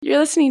You're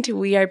listening to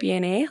We Are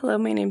BNA. Hello,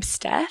 my name's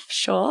Steph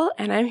Scholl,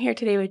 and I'm here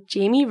today with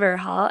Jamie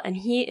Verhal, and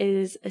he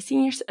is a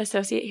senior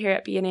associate here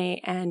at BNA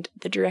and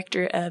the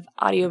director of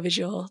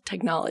audiovisual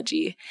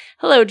technology.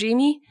 Hello,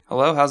 Jamie.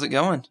 Hello, how's it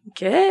going?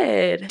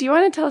 Good. Do you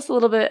want to tell us a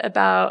little bit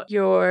about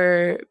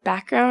your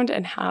background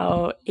and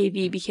how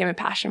AV became a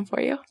passion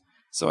for you?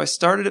 So I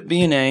started at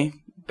BNA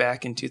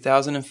back in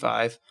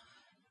 2005,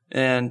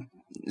 and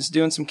was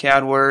doing some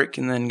CAD work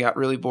and then got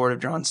really bored of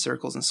drawing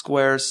circles and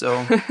squares.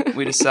 So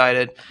we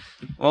decided,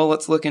 well,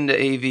 let's look into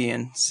AV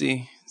and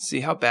see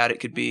how bad it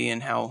could be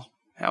and how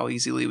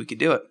easily we could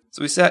do it.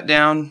 So we sat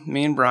down,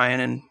 me and Brian,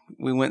 and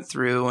we went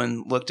through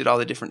and looked at all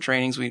the different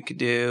trainings we could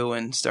do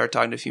and started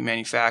talking to a few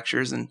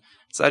manufacturers and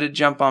decided to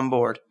jump on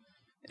board.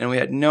 And we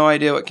had no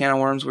idea what can of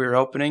worms we were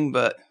opening,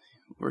 but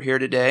we're here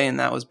today, and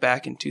that was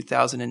back in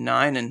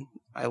 2009, and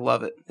I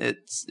love it.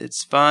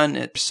 It's fun.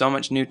 It's so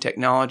much new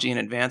technology and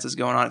advances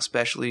going on,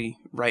 especially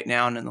right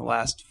now and in the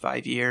last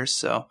 5 years.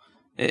 So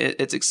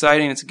it's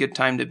exciting. It's a good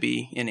time to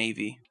be in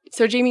AV.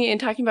 So Jamie, in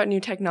talking about new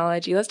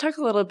technology, let's talk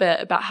a little bit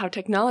about how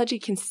technology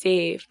can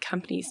save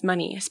companies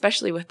money,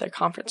 especially with their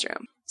conference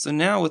room. So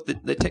now with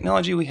the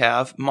technology we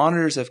have,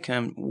 monitors have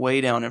come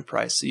way down in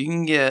price. So you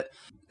can get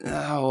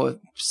a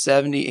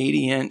 70,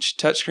 80-inch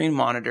touchscreen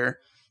monitor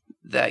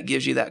that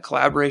gives you that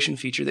collaboration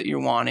feature that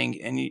you're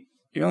wanting, and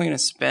you're only going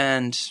to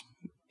spend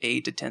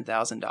 $8,000 to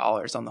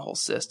 $10,000 on the whole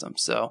system.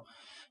 So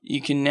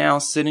you can now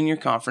sit in your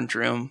conference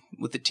room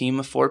with a team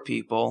of 4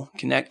 people,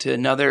 connect to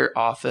another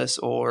office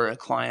or a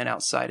client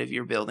outside of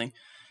your building,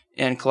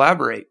 and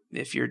collaborate.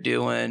 If you're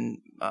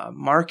doing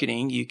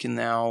marketing, you can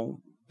now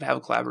have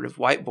a collaborative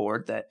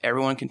whiteboard that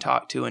everyone can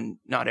talk to and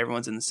not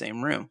everyone's in the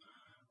same room.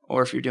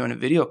 Or if you're doing a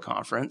video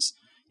conference,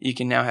 you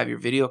can now have your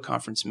video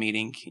conference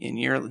meeting in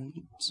your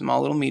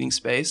small little meeting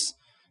space.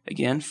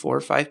 Again, 4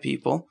 or 5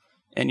 people.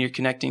 And you're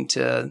connecting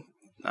to,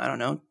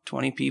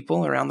 20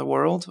 people around the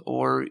world,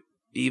 or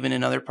even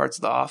in other parts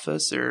of the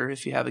office, or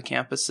if you have a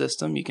campus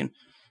system, you can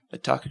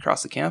talk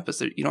across the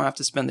campus. You don't have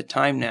to spend the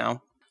time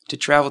now to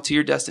travel to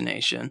your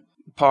destination,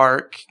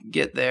 park,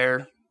 get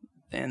there,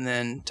 and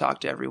then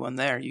talk to everyone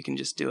there. You can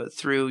just do it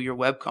through your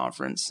web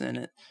conference,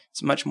 and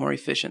it's much more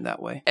efficient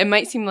that way. It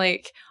might seem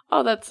like,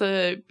 that's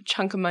a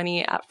chunk of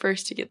money at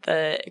first to get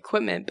the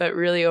equipment, but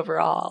really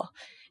overall,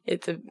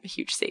 it's a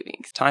huge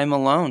savings. Time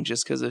alone,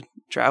 just because of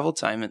travel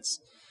time, it's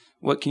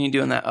what can you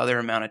do in that other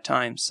amount of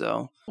time?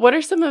 So what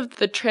are some of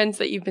the trends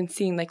that you've been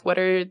seeing? Like, what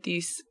are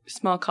these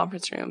small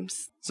conference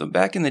rooms? So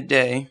back in the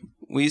day,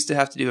 we used to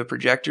have to do a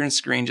projector and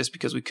screen just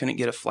because we couldn't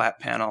get a flat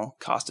panel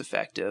cost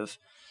effective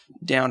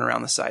down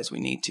around the size we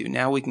need to.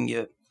 Now we can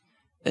get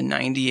a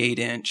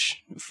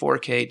 98-inch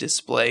 4K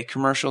display,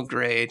 commercial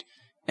grade,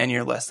 and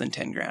you're less than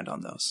 $10,000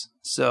 on those.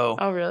 So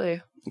oh,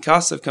 really?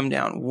 Costs have come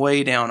down,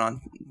 way down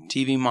on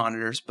TV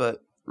monitors, but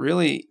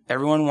really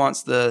everyone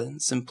wants the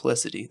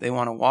simplicity. They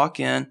want to walk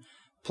in,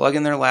 plug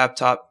in their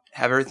laptop,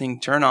 have everything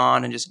turn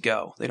on, and just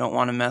go. They don't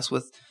want to mess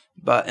with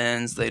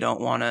buttons. They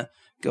don't want to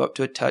go up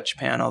to a touch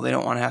panel. They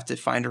don't want to have to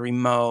find a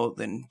remote,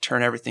 then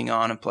turn everything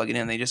on and plug it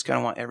in. They just kind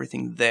of want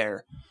everything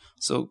there.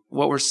 So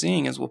what we're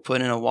seeing is we'll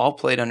put in a wall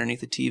plate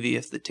underneath the TV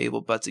if the table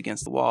butts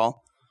against the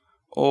wall,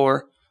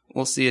 or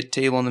we'll see a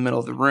table in the middle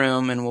of the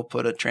room and we'll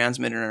put a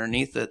transmitter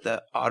underneath it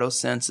that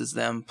auto-senses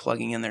them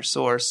plugging in their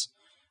source.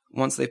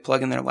 Once they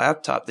plug in their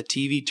laptop, the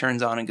TV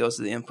turns on and goes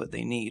to the input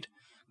they need.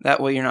 That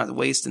way you're not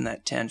wasting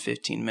that 10,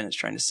 15 minutes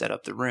trying to set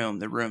up the room.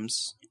 The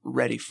room's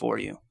ready for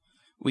you.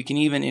 We can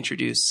even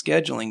introduce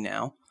scheduling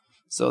now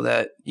so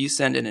that you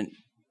send in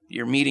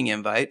your meeting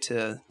invite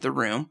to the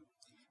room,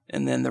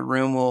 and then the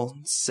room will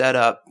set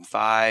up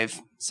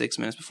 5, 6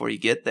 minutes before you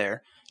get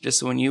there. Just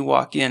so when you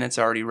walk in, it's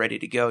already ready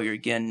to go. You're,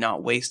 again,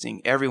 not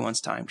wasting everyone's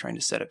time trying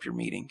to set up your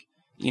meeting.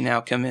 You now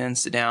come in,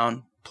 sit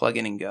down, plug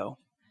in, and go.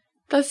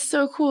 That's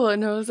so cool. It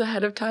knows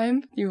ahead of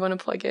time you want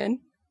to plug in.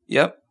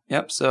 Yep.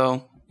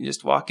 So you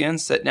just walk in,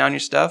 set down your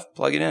stuff,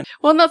 plug it in.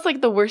 Well, and that's like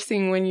the worst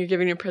thing when you're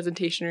giving a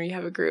presentation or you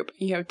have a group,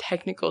 you have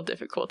technical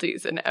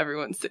difficulties and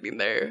everyone's sitting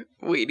there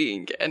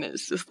waiting and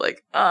it's just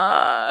like,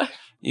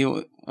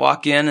 You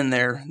walk in and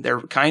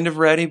they're kind of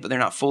ready, but they're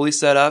not fully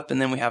set up. And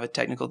then we have a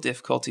technical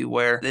difficulty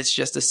where it's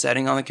just a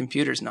setting on the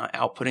computer's not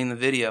outputting the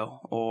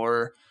video,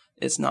 or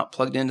it's not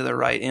plugged into the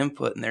right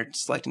input and they're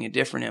selecting a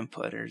different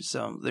input. Or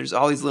so there's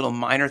all these little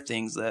minor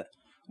things that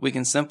we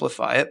can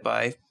simplify it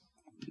by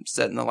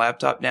setting the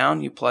laptop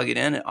down, you plug it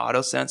in, it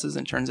auto senses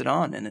and turns it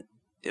on, and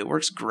it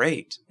works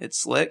great. It's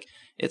slick.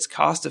 It's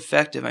cost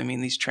effective. I mean,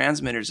 these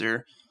transmitters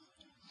are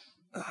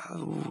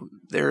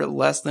they're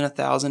less than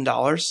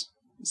 $1,000,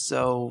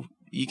 so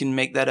you can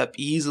make that up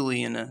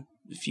easily in a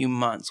few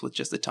months with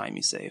just the time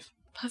you save.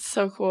 That's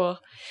so cool.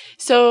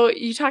 So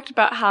you talked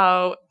about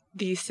how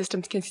these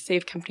systems can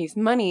save companies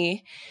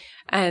money,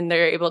 and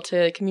they're able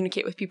to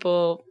communicate with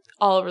people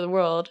all over the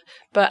world,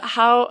 but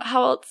how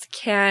else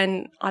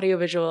can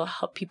audiovisual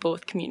help people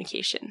with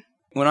communication?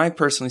 When I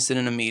personally sit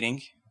in a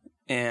meeting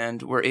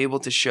and we're able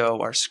to show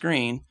our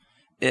screen,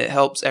 it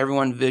helps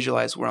everyone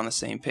visualize we're on the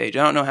same page.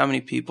 I don't know how many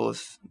people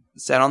have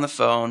sat on the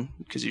phone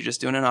because you're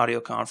just doing an audio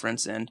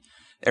conference and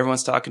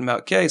everyone's talking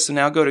about, okay, so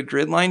now go to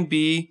grid line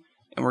B,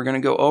 and we're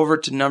going to go over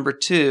to number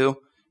 2,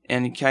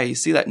 and okay, you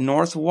see that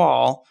north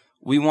wall,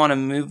 we want to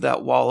move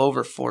that wall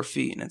over 4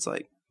 feet. And it's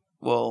like,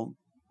 well,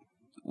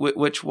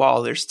 which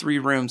wall? There's 3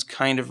 rooms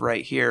kind of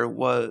right here.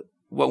 What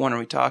one are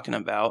we talking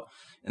about?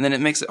 And then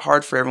it makes it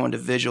hard for everyone to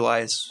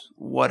visualize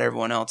what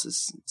everyone else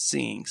is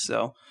seeing.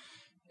 So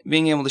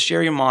being able to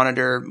share your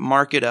monitor,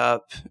 mark it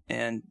up,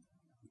 and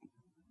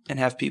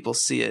have people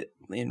see it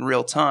in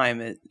real time,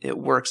 it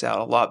works out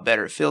a lot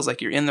better. It feels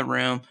like you're in the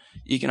room.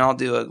 You can all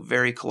do a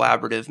very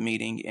collaborative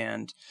meeting,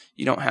 and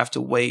you don't have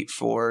to wait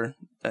for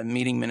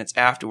meeting minutes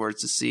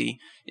afterwards to see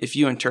if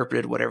you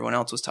interpreted what everyone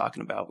else was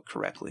talking about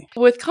correctly.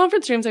 With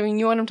conference rooms, I mean,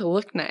 you want them to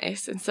look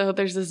nice. And so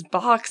there's this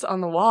box on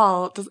the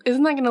wall.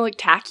 Isn't that going to look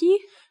tacky?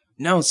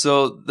 No,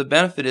 so the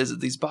benefit is that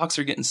these boxes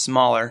are getting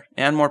smaller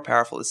and more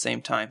powerful at the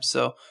same time.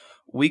 So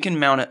we can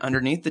mount it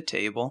underneath the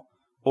table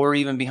or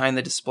even behind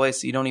the display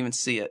so you don't even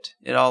see it.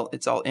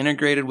 It's all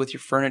integrated with your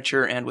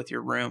furniture and with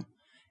your room.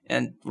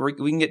 And we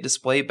can get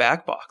display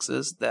back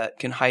boxes that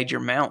can hide your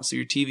mount, so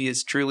your TV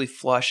is truly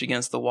flush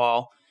against the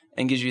wall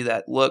and gives you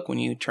that look when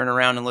you turn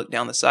around and look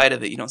down the side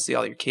of it. You don't see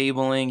all your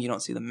cabling, you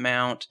don't see the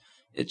mount.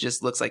 It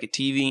just looks like a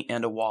TV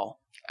and a wall.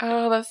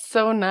 Oh, that's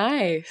so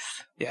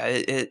nice. Yeah,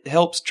 it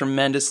helps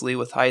tremendously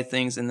with height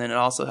things, and then it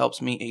also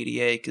helps meet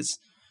ADA because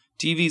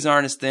TVs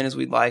aren't as thin as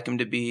we'd like them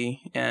to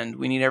be, and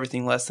we need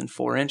everything less than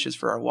 4 inches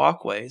for our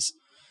walkways.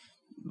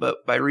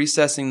 But by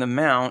recessing the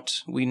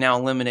mount, we now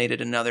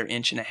eliminated another 1.5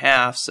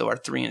 inches, so our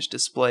 3-inch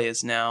display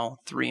is now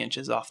 3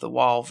 inches off the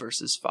wall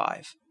versus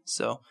 5.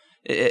 So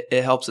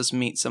it helps us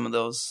meet some of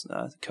those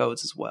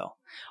codes as well.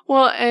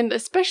 Well, and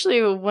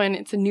especially when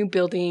it's a new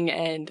building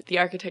and the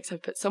architects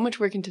have put so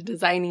much work into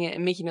designing it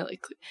and making it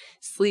like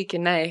sleek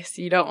and nice,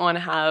 you don't want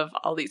to have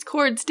all these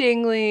cords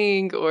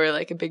dangling or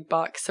like a big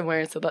box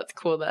somewhere. So that's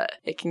cool that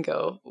it can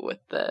go with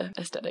the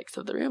aesthetics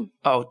of the room.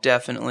 Oh,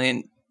 definitely.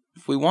 And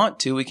if we want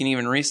to, we can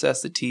even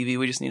recess the TV.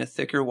 We just need a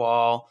thicker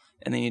wall,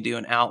 and then you do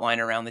an outline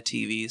around the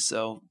TV.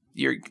 So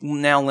you're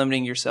now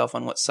limiting yourself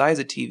on what size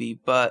of TV,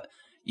 but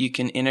you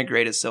can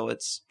integrate it so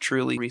it's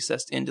truly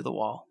recessed into the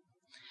wall.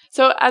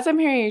 So as I'm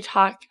hearing you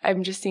talk,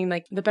 I'm just seeing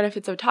like the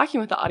benefits of talking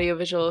with the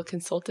audiovisual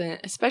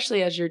consultant,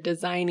 especially as you're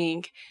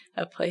designing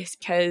a place,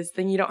 because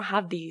then you don't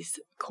have these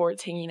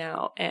cords hanging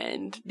out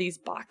and these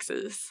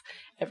boxes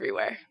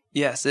everywhere.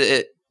 Yes,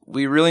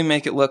 we really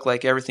make it look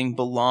like everything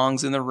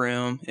belongs in the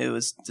room. It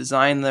was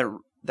designed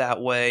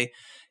that way,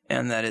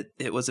 and that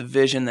it was a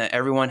vision that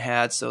everyone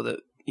had, so that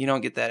you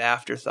don't get that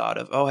afterthought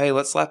of, oh, hey,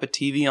 let's slap a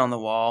TV on the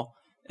wall,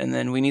 and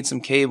then we need some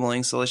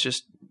cabling, so let's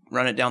just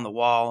run it down the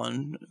wall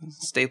and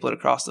staple it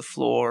across the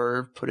floor,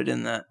 or put it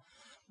in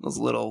those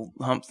little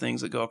hump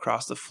things that go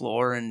across the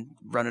floor and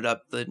run it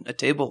up a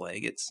table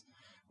leg.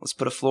 Let's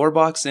put a floor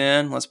box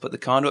in, let's put the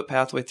conduit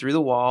pathway through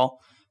the wall,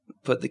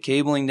 put the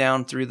cabling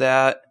down through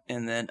that,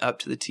 and then up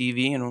to the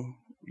TV, and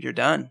you're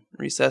done.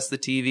 Recess the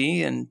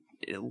TV, and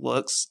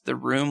the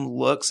room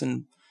looks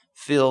and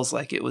feels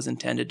like it was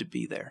intended to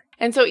be there.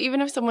 And so even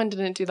if someone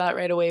didn't do that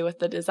right away with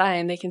the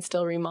design, they can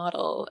still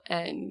remodel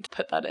and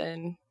put that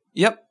in.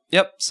 Yep.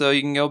 So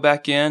you can go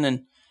back in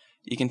and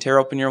you can tear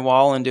open your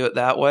wall and do it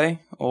that way.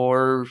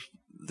 Or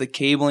the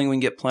cabling, we can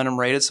get plenum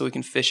rated so we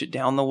can fish it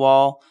down the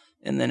wall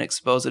and then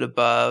expose it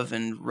above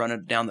and run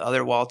it down the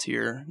other wall to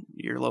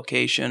your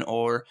location.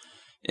 Or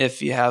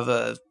if you have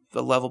a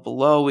level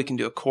below, we can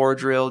do a core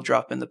drill,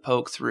 drop in the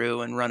poke through,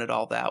 and run it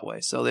all that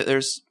way. So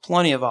there's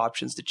plenty of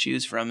options to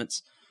choose from.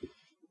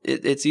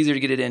 It's easier to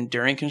get it in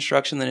during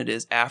construction than it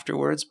is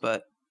afterwards,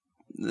 but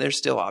there's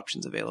still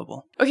options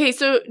available. Okay,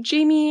 so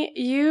Jamie,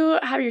 you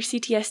have your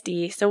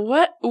CTSD. So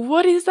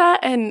what is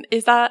that? And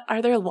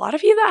are there a lot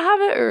of you that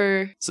have it,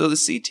 or? So the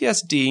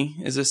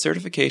CTSD is a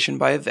certification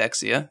by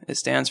Avexia. It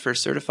stands for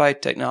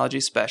Certified Technology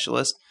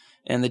Specialist,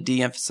 and the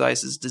D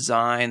emphasizes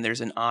design.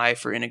 There's an I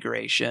for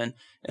integration,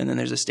 and then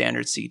there's a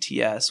standard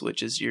CTS,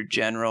 which is your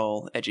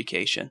general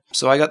education.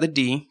 So I got the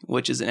D,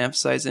 which is an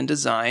emphasis in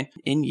design.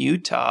 In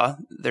Utah,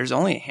 there's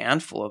only a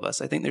handful of us.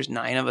 I think there's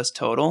 9 of us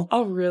total.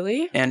 Oh,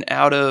 really? And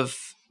out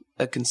of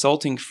a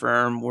consulting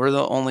firm, we're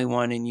the only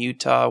one in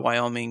Utah,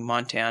 Wyoming,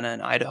 Montana,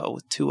 and Idaho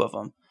with 2 of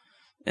them.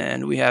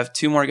 And we have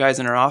 2 more guys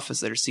in our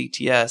office that are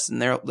CTS,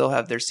 and they'll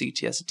have their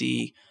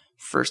CTSD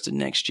first of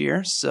next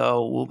year.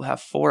 So we'll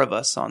have 4 of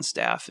us on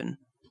staff, and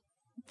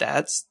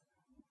that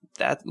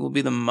will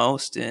be the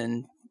most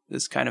in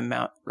this kind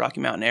of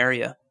Rocky Mountain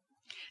area.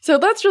 So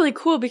that's really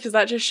cool, because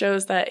that just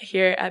shows that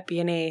here at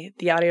BNA,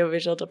 the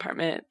audiovisual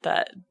department,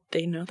 that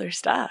they know their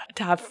stuff.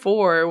 To have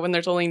 4 when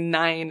there's only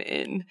 9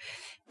 in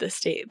the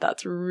state,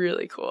 that's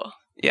really cool.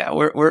 Yeah,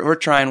 we're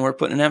trying. We're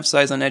putting an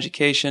emphasis on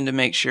education to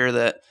make sure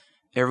that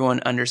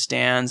everyone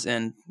understands,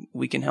 and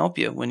we can help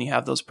you when you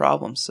have those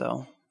problems.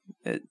 So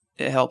it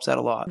helps out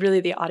a lot. Really,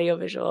 the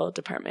audiovisual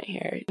department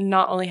here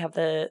not only have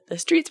the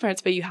street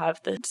smarts, but you have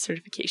the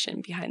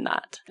certification behind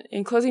that.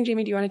 In closing,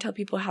 Jamie, do you want to tell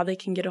people how they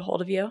can get a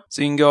hold of you?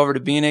 So you can go over to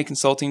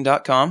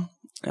bnaconsulting.com,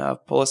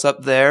 pull us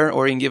up there,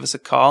 or you can give us a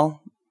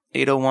call,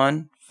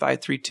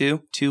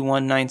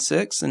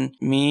 532-2196. And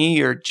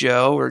me or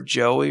Joe or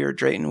Joey or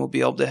Drayton will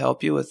be able to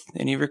help you with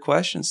any of your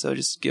questions. So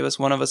just give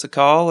one of us a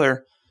call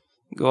or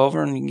go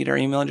over and you can get our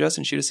email address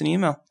and shoot us an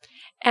email.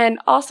 And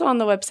also on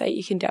the website,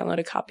 you can download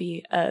a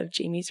copy of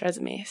Jamie's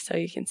resume so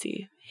you can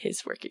see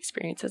his work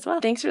experience as well.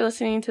 Thanks for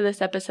listening to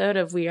this episode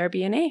of We Are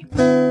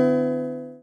BNA.